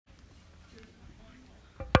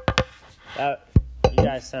You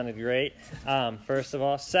guys sounded great, first of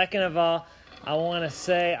all. Second of all, I want to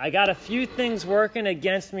say I got a few things working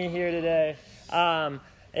against me here today.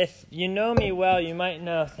 If you know me well, you might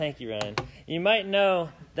know, thank you, Ryan, you might know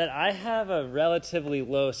that I have a relatively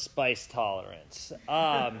low spice tolerance.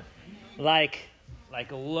 Like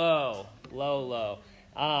low.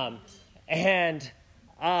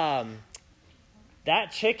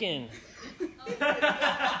 That chicken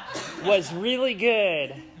was really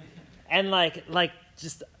good. And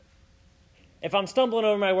just, if I'm stumbling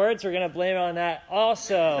over my words, we're going to blame it on that.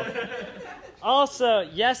 Also,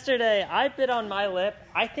 yesterday, I bit on my lip,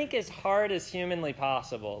 I think as hard as humanly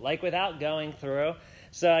possible, without going through.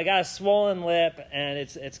 So I got a swollen lip, and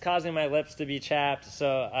it's causing my lips to be chapped.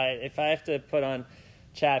 So if I have to put on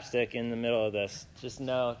chapstick in the middle of this, just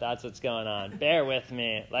know that's what's going on. Bear with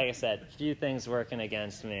me. Like I said, a few things working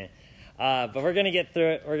against me. But we're going to get through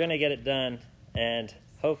it. We're going to get it done, and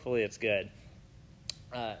hopefully it's good.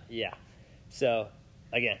 Yeah. So,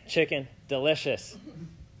 again, chicken, delicious.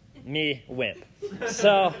 Me, wimp.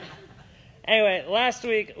 So, anyway, last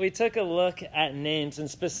week we took a look at names, and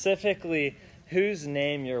specifically whose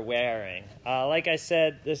name you're wearing. Like I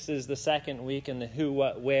said, this is the second week in the Who,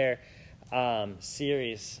 What, Where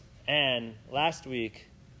series. And last week,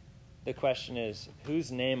 the question is,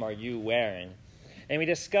 whose name are you wearing? And we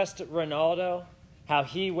discussed Ronaldo, how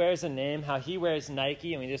he wears a name, how he wears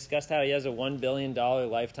Nike, and we discussed how he has a $1 billion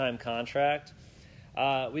lifetime contract.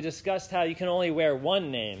 We discussed how you can only wear one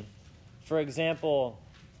name. For example,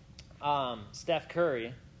 Steph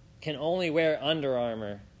Curry can only wear Under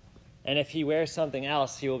Armour, and if he wears something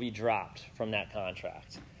else, he will be dropped from that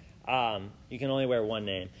contract. You can only wear one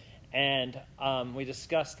name. And we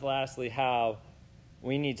discussed lastly how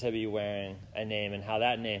we need to be wearing a name and how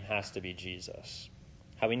that name has to be Jesus,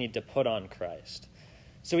 how we need to put on Christ.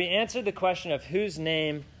 So we answered the question of whose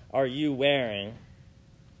name are you wearing?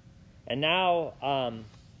 And now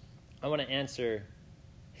I want to answer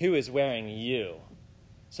who is wearing you.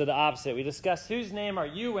 So the opposite. We discussed whose name are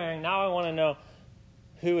you wearing. Now I want to know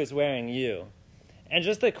who is wearing you. And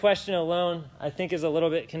just the question alone, I think, is a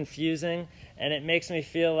little bit confusing, and it makes me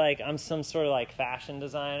feel like I'm some sort of fashion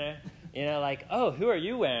designer. Oh, who are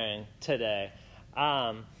you wearing today?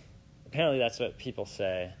 Apparently that's what people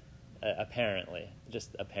say. Apparently.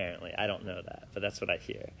 Just apparently. I don't know that, but that's what I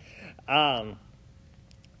hear. But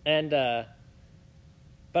I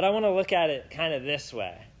want to look at it kind of this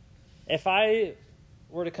way. If I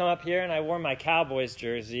were to come up here and I wore my Cowboys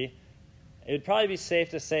jersey, it would probably be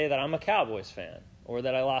safe to say that I'm a Cowboys fan or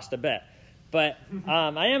that I lost a bet. But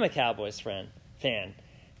I am a Cowboys fan.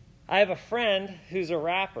 I have a friend who's a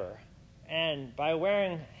rapper, and by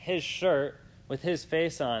wearing his shirt with his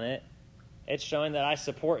face on it, it's showing that I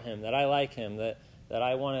support him, that I like him, that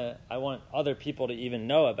I want other people to even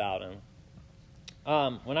know about him.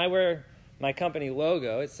 When I wear my company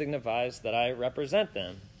logo, it signifies that I represent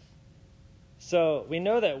them. So we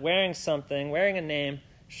know that wearing a name,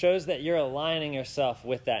 shows that you're aligning yourself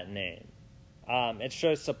with that name. It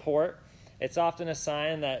shows support. It's often a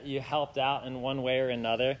sign that you helped out in one way or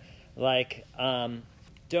another, like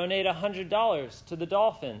donate $100 to the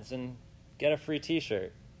Dolphins and get a free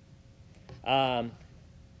T-shirt.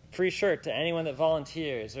 Free shirt to anyone that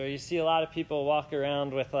volunteers. Or you see a lot of people walk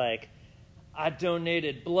around with I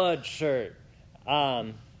donated blood shirt.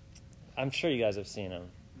 I'm sure you guys have seen them,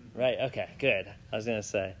 right? Okay, good. I was going to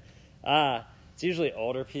say. It's usually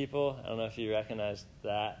older people. I don't know if you recognize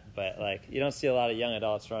that, but you don't see a lot of young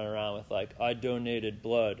adults running around with I donated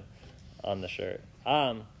blood on the shirt.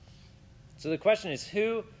 So the question is,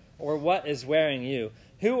 who or what is wearing you?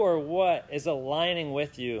 Who or what is aligning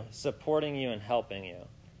with you, supporting you, and helping you?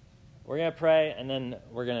 We're going to pray, and then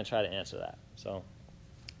we're going to try to answer that. So,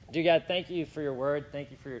 dear God, thank you for your word. Thank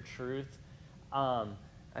you for your truth. I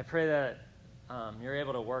pray that you're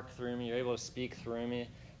able to work through me, you're able to speak through me,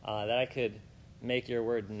 that I could make your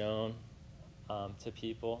word known to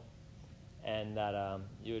people, and that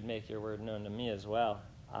you would make your word known to me as well.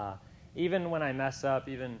 Even when I mess up,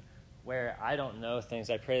 even where I don't know things,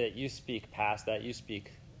 I pray that you speak past that, you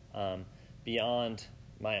speak beyond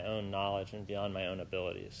my own knowledge and beyond my own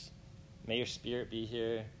abilities. May your spirit be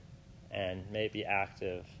here, and may it be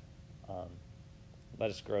active. Let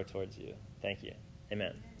us grow towards you. Thank you.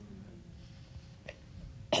 Amen.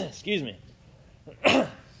 Excuse me.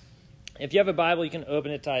 If you have a Bible, you can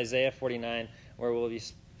open it to Isaiah 49, where we'll be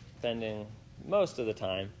spending most of the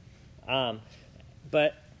time.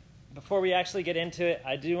 But before we actually get into it,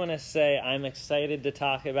 I do want to say I'm excited to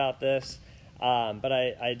talk about this, but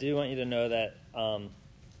I do want you to know that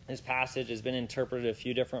this passage has been interpreted a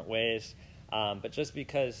few different ways, but just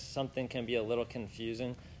because something can be a little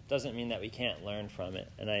confusing doesn't mean that we can't learn from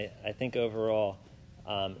it. And I think overall,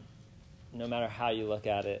 no matter how you look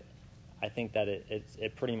at it, I think that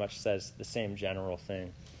it pretty much says the same general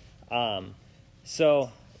thing.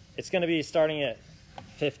 So it's going to be starting at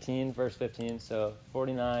 15, verse 15. So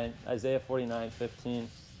Isaiah 49, 15.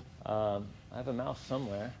 I have a mouse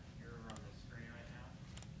somewhere. You're on the screen right now.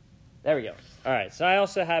 There we go. All right, so I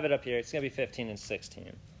also have it up here. It's going to be 15 and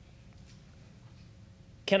 16.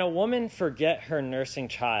 Can a woman forget her nursing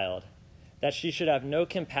child, that she should have no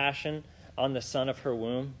compassion on the son of her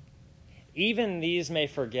womb? Even these may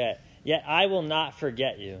forget, yet I will not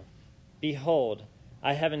forget you. Behold,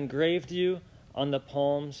 I have engraved you on the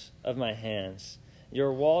palms of my hands.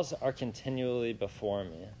 Your walls are continually before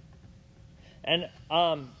me. And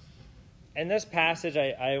in this passage,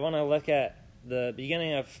 I want to look at the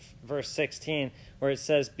beginning of verse 16, where it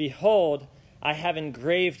says, Behold, I have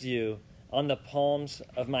engraved you on the palms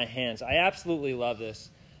of my hands. I absolutely love this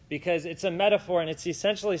because it's a metaphor, and it's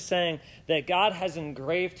essentially saying that God has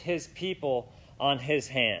engraved his people on his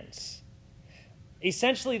hands.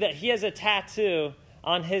 Essentially that he has a tattoo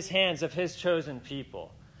on his hands of his chosen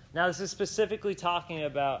people. Now, this is specifically talking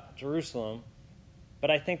about Jerusalem, but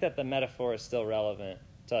I think that the metaphor is still relevant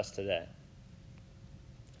to us today.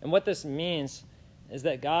 And what this means is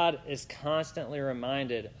that God is constantly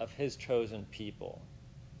reminded of his chosen people.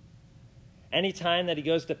 Anytime that he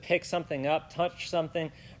goes to pick something up, touch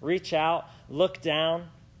something, reach out, look down,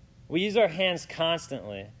 we use our hands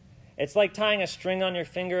constantly. It's like tying a string on your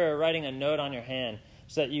finger or writing a note on your hand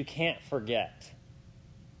so that you can't forget.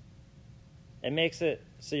 It makes it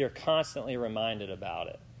so you're constantly reminded about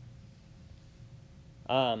it.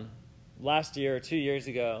 Last year or 2 years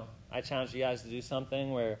ago, I challenged you guys to do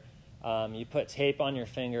something where you put tape on your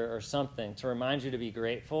finger or something to remind you to be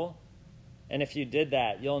grateful. And if you did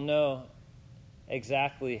that, you'll know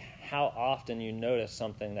exactly how often you notice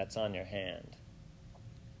something that's on your hand.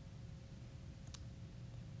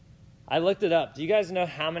 I looked it up. Do you guys know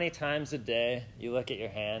how many times a day you look at your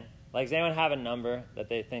hand? Like, does anyone have a number that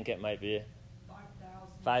they think it might be?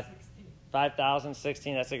 5,016.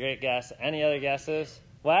 5,016, that's a great guess. Any other guesses?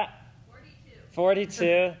 What? 42.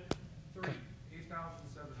 42?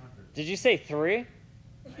 8,700. Did you say 3?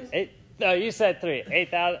 No, you said 3.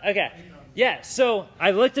 8,000. Okay. Yeah, so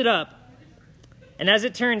I looked it up, and as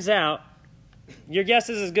it turns out, your guess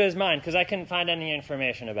is as good as mine because I couldn't find any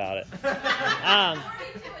information about it. 42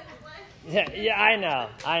 is what? Yeah, I know.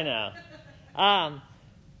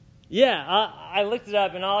 I looked it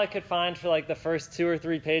up, and all I could find for like the first 2 or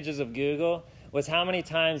 3 pages of Google was how many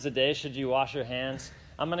times a day should you wash your hands.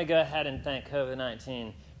 I'm going to go ahead and thank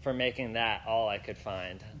COVID-19 for making that all I could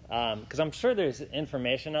find. Because I'm sure there's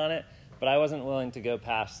information on it, but I wasn't willing to go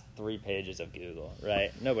past 3 pages of Google,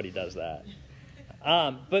 right? Nobody does that.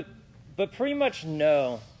 But pretty much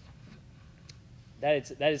know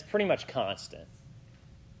that is pretty much constant.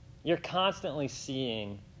 You're constantly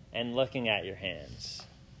seeing and looking at your hands.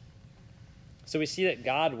 So we see that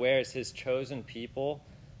God wears his chosen people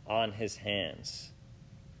on his hands.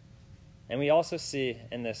 And we also see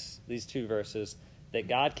in these 2 verses that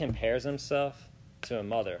God compares himself to a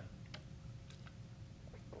mother.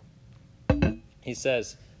 He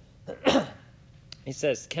says,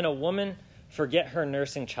 can a woman forget her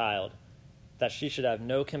nursing child, that she should have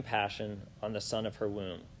no compassion on the son of her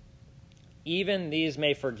womb? Even these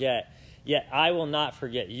may forget, yet I will not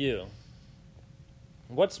forget you.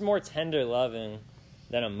 What's more tender loving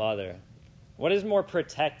than a mother? What is more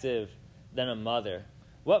protective than a mother?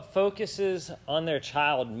 What focuses on their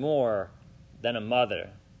child more than a mother?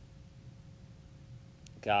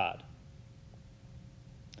 God.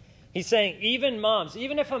 He's saying, even moms,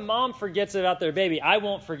 even if a mom forgets about their baby, I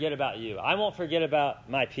won't forget about you. I won't forget about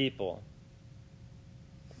my people.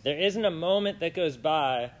 There isn't a moment that goes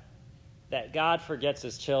by that God forgets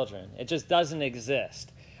his children. It just doesn't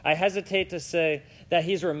exist. I hesitate to say that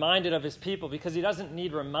he's reminded of his people because he doesn't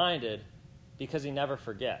need reminded, because he never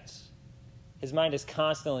forgets. His mind is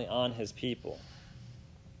constantly on his people.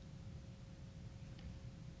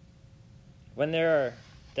 When there are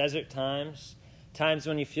desert times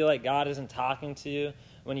when you feel like God isn't talking to you,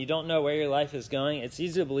 when you don't know where your life is going, it's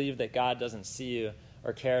easy to believe that God doesn't see you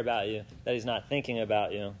or care about you, that he's not thinking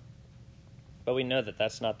about you. But we know that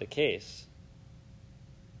that's not the case.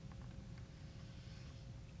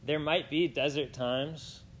 There might be desert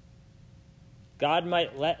times. God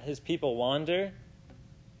might let his people wander,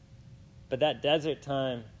 but that desert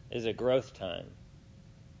time is a growth time.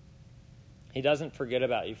 He doesn't forget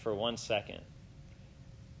about you for 1 second.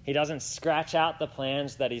 He doesn't scratch out the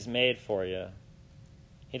plans that he's made for you.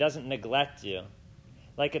 He doesn't neglect you.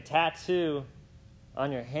 Like a tattoo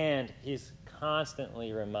on your hand, he's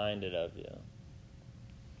constantly reminded of you.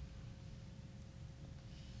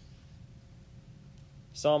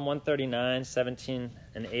 Psalm 139, 17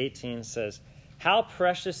 and 18 says, "How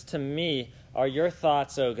precious to me are your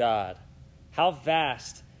thoughts, O God! How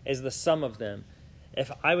vast is the sum of them!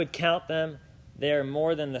 If I would count them, they are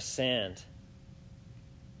more than the sand."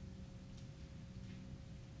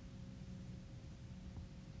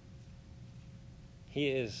 He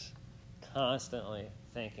is constantly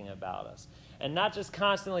thinking about us. And not just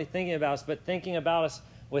constantly thinking about us, but thinking about us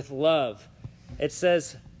with love. It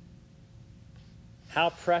says, "How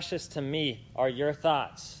precious to me are your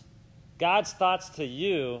thoughts." God's thoughts to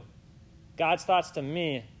you, God's thoughts to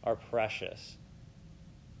me are precious.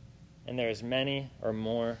 And there is many or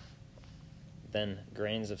more than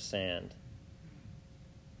grains of sand.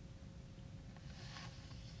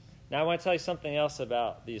 Now I want to tell you something else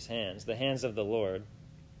about these hands, the hands of the Lord.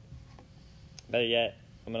 Better yet,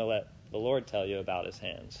 I'm going to let the Lord tell you about his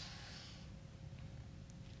hands.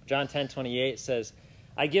 John 10:28 says,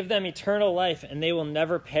 "I give them eternal life, and they will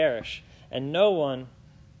never perish, and no one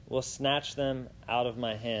will snatch them out of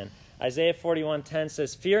my hand." Isaiah 41:10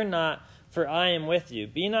 says, "Fear not, for I am with you.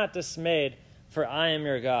 Be not dismayed, for I am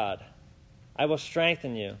your God. I will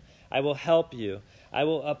strengthen you. I will help you. I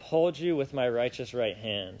will uphold you with my righteous right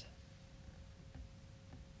hand."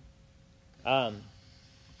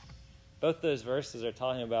 Both those verses are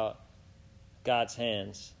talking about God's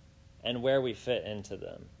hands and where we fit into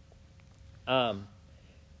them.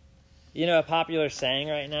 A popular saying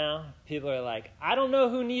right now, people are like, "I don't know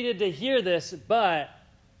who needed to hear this, but,"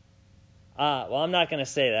 well, I'm not going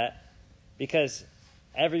to say that because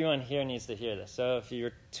everyone here needs to hear this. So if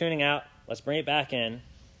you're tuning out, let's bring it back in.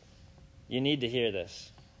 You need to hear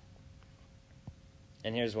this.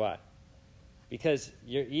 And here's why. Because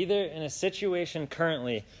you're either in a situation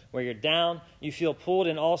currently where you're down, you feel pulled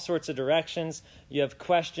in all sorts of directions, you have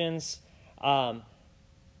questions, and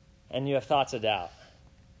you have thoughts of doubt.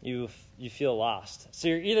 You feel lost. So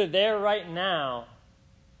you're either there right now,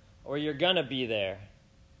 or you're going to be there.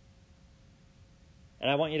 And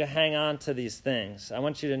I want you to hang on to these things. I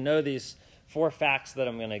want you to know these 4 facts that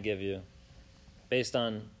I'm going to give you based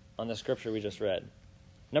on the scripture we just read.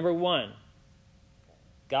 Number 1,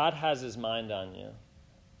 God has his mind on you,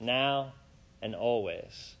 now and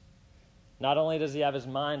always. Not only does he have his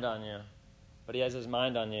mind on you, but he has his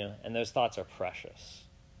mind on you, and those thoughts are precious.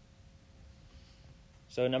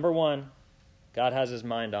 So number 1, God has his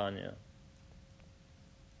mind on you.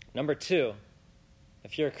 Number 2,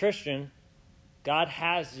 if you're a Christian, God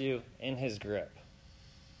has you in his grip.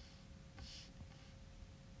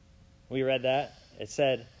 We read that. It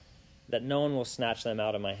said that no one will snatch them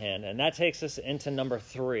out of my hand. And that takes us into number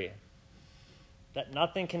 3, that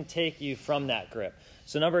nothing can take you from that grip.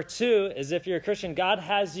 So number 2 is if you're a Christian, God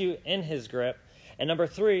has you in his grip. And number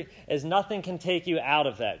 3 is nothing can take you out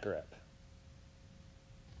of that grip.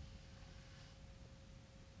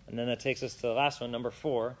 And then that takes us to the last one, number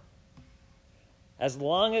 4. As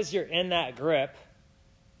long as you're in that grip,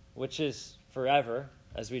 which is forever,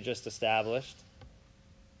 as we just established,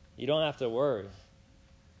 you don't have to worry.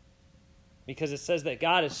 Because it says that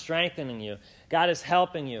God is strengthening you, God is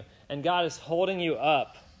helping you, and God is holding you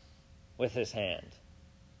up with his hand.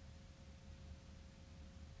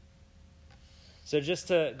 So just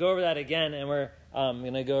to go over that again, and we're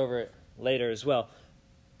going to go over it later as well.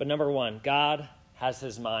 But number 1, God has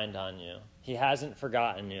his mind on you. He hasn't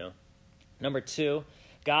forgotten you. Number 2,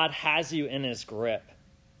 God has you in his grip.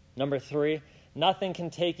 Number 3, nothing can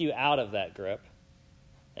take you out of that grip.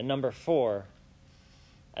 And number 4,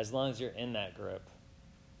 as long as you're in that grip,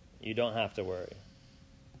 you don't have to worry.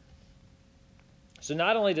 So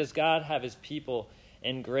not only does God have his people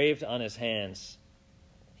engraved on his hands,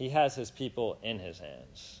 he has his people in his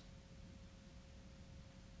hands.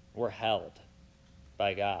 We're held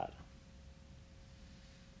by God.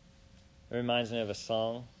 It reminds me of a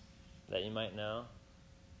song that you might know.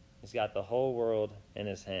 He's got the whole world in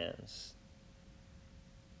his hands.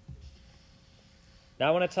 Now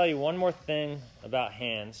I want to tell you one more thing about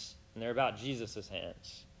hands, and they're about Jesus'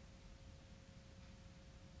 hands.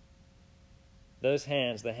 Those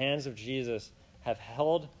hands, the hands of Jesus, have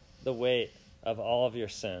held the weight of all of your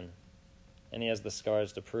sin, and he has the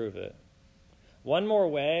scars to prove it. One more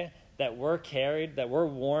way that we're carried, that we're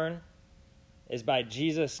worn, is by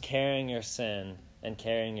Jesus carrying your sin and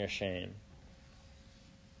carrying your shame.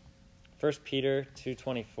 1 Peter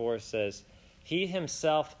 2:24 says, "He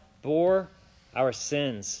himself bore our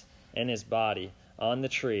sins in his body on the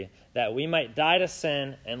tree, that we might die to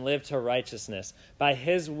sin and live to righteousness. By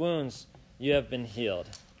his wounds you have been healed."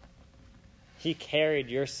 He carried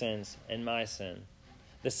your sins and my sin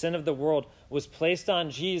The sin of the world was placed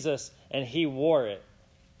on Jesus, and he wore it.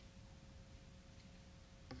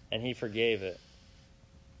 And he forgave it.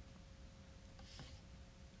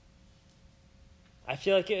 I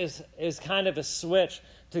feel like it was kind of a switch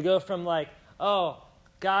to go from like, oh,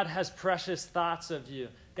 God has precious thoughts of you.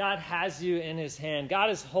 God has you in his hand. God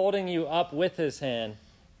is holding you up with his hand,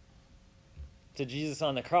 to Jesus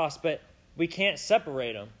on the cross. But we can't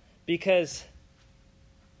separate them, because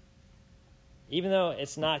even though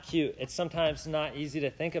it's not cute, it's sometimes not easy to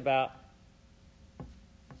think about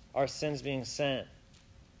our sins being sent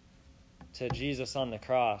to Jesus on the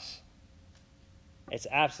cross. It's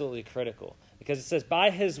absolutely critical, because it says,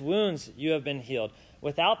 by his wounds you have been healed.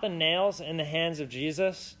 Without the nails in the hands of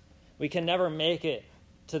Jesus, we can never make it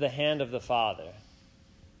to the hand of the Father.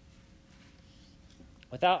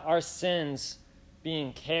 Without our sins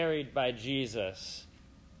being carried by Jesus,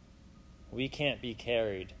 we can't be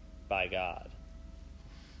carried by God.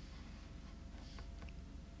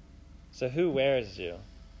 So who wears you?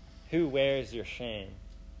 Who wears your shame?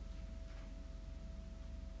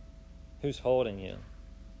 Who's holding you?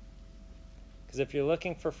 Because if you're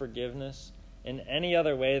looking for forgiveness in any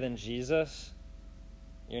other way than Jesus,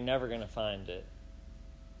 you're never going to find it.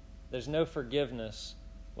 There's no forgiveness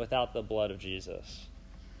without the blood of Jesus.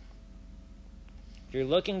 If you're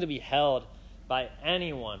looking to be held by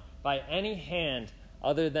anyone, by any hand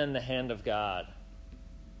other than the hand of God,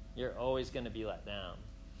 you're always going to be let down.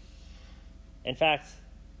 In fact,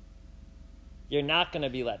 you're not going to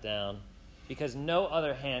be let down, because no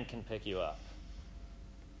other hand can pick you up.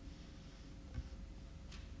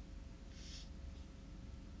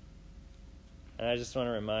 And I just want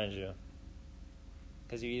to remind you,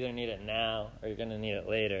 because you either need it now or you're going to need it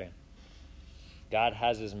later, God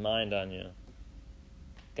has his mind on you.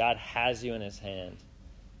 God has you in his hand.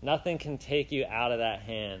 Nothing can take you out of that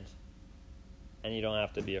hand, and you don't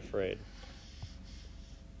have to be afraid.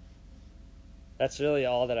 That's really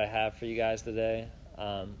all that I have for you guys today.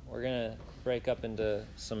 We're going to break up into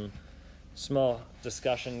some small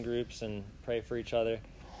discussion groups and pray for each other.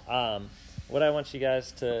 What I want you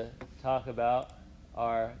guys to talk about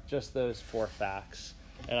are just those 4 facts.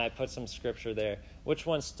 And I put some scripture there. Which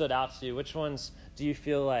ones stood out to you? Which ones do you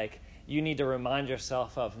feel like you need to remind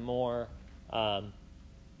yourself of more?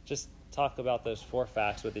 Just talk about those 4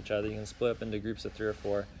 facts with each other. You can split up into groups of 3 or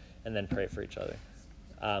 4 and then pray for each other.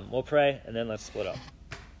 We'll pray, and then let's split up.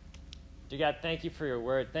 Dear God, thank you for your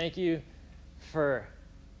word. Thank you for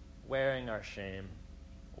wearing our shame,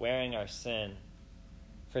 wearing our sin,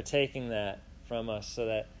 for taking that from us so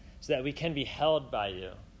that we can be held by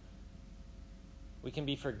you. We can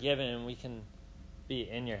be forgiven, and we can be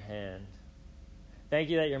in your hand. Thank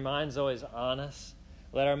you that your mind's always on us.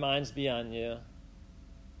 Let our minds be on you.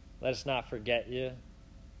 Let us not forget you.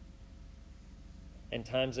 In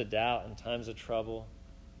times of doubt, in times of trouble,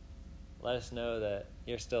 let us know that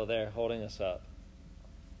you're still there holding us up.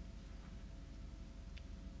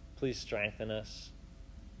 Please strengthen us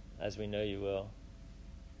as we know you will.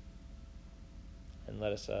 And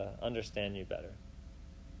let us understand you better.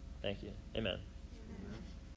 Thank you. Amen.